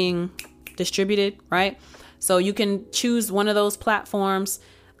being distributed, right? So you can choose one of those platforms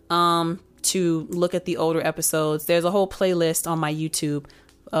to look at the older episodes. There's a whole playlist on my YouTube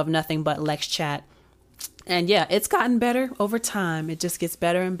of nothing but Lex Chat. And yeah, it's gotten better over time. It just gets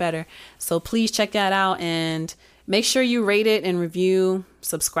better and better. So please check that out and make sure you rate it and review,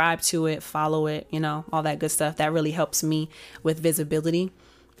 subscribe to it, follow it, all that good stuff. That really helps me with visibility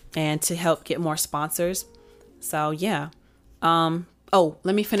and to help get more sponsors. So yeah. Let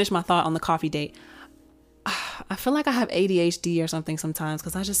me finish my thought on the coffee date. I feel like I have ADHD or something sometimes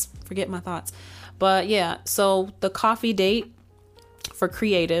because I just forget my thoughts. But yeah, so the coffee date for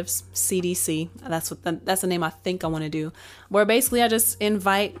creatives, CDC, that's the name I think I want to do, where basically I just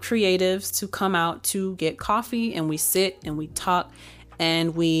invite creatives to come out to get coffee, and we sit and we talk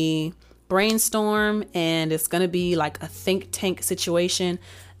and we brainstorm, and it's going to be like a think tank situation.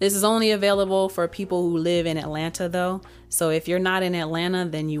 This is only available for people who live in Atlanta though. So if you're not in Atlanta,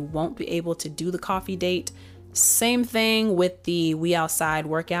 then you won't be able to do the coffee date. Same thing with the We Outside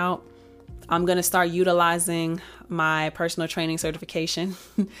workout. I'm going to start utilizing my personal training certification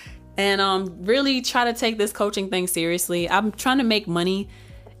and really try to take this coaching thing seriously. I'm trying to make money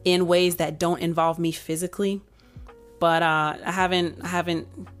in ways that don't involve me physically, but I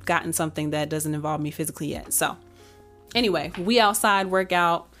haven't gotten something that doesn't involve me physically yet. So anyway, We Outside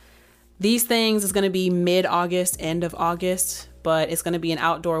workout. These things is going to be mid-August, end of August, but it's going to be an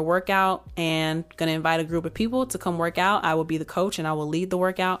outdoor workout and going to invite a group of people to come work out. I will be the coach and I will lead the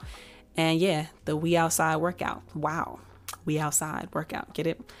workout. And yeah, the We Outside workout. Wow. We Outside workout. Get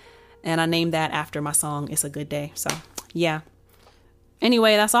it? And I named that after my song, It's a Good Day. So yeah.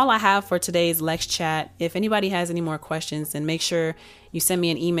 Anyway, that's all I have for today's Lex Chat. If anybody has any more questions, then make sure you send me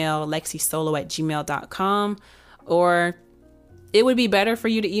an email, lexisolo@gmail.com, or it would be better for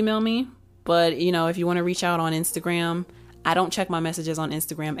you to email me. But if you want to reach out on Instagram, I don't check my messages on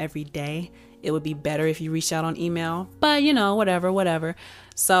Instagram every day. It would be better if you reach out on email, but whatever.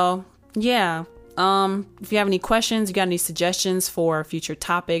 So yeah. If you have any questions, you got any suggestions for future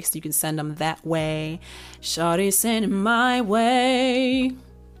topics, you can send them that way. Shawty, send it my way.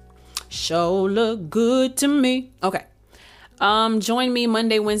 Show look good to me. Okay. Join me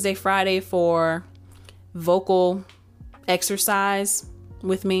Monday, Wednesday, Friday for vocal exercise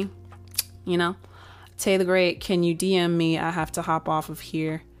with me. Tay the Great, can you DM me? I have to hop off of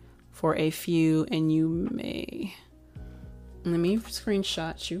here for a few, and you may. Let me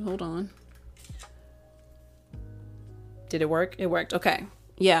screenshot you. Hold on. Did it work? It worked. Okay.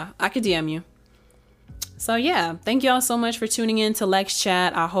 Yeah, I could DM you. So yeah, thank y'all so much for tuning in to Lex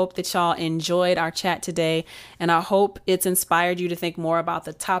Chat. I hope that y'all enjoyed our chat today, and I hope it's inspired you to think more about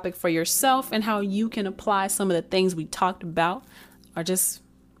the topic for yourself and how you can apply some of the things we talked about, or just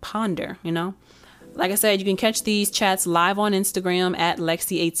ponder, Like I said, you can catch these chats live on Instagram at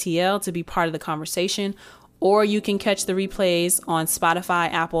LexiATL to be part of the conversation, or you can catch the replays on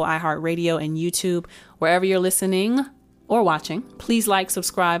Spotify, Apple, iHeartRadio, and YouTube, wherever you're listening or watching. Please like,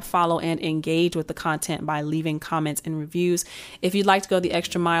 subscribe, follow, and engage with the content by leaving comments and reviews. If you'd like to go the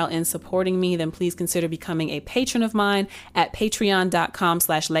extra mile in supporting me, then please consider becoming a patron of mine at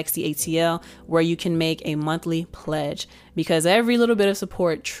patreon.com/LexiATL, where you can make a monthly pledge, because every little bit of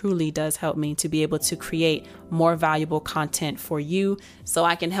support truly does help me to be able to create more valuable content for you so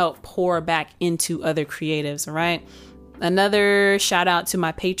I can help pour back into other creatives, all right? Another shout out to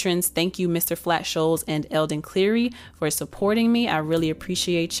my patrons. Thank you, Mr. Flat Shoals and Eldon Cleary, for supporting me. I really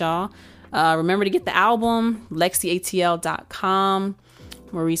appreciate y'all. Remember to get the album, LexiATL.com.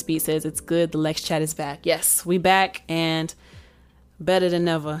 Maurice Beat says it's good. The Lex Chat is back. Yes, we back and better than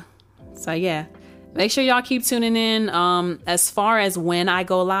ever. So yeah, make sure y'all keep tuning in. As far as when I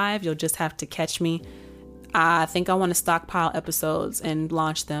go live, you'll just have to catch me. I think I want to stockpile episodes and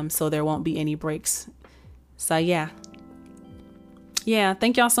launch them so there won't be any breaks. So yeah. Yeah,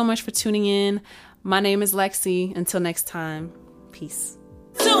 thank y'all so much for tuning in. My name is Lexi. Until next time, peace.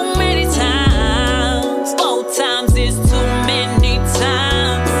 Too many times, 4 times is too many times.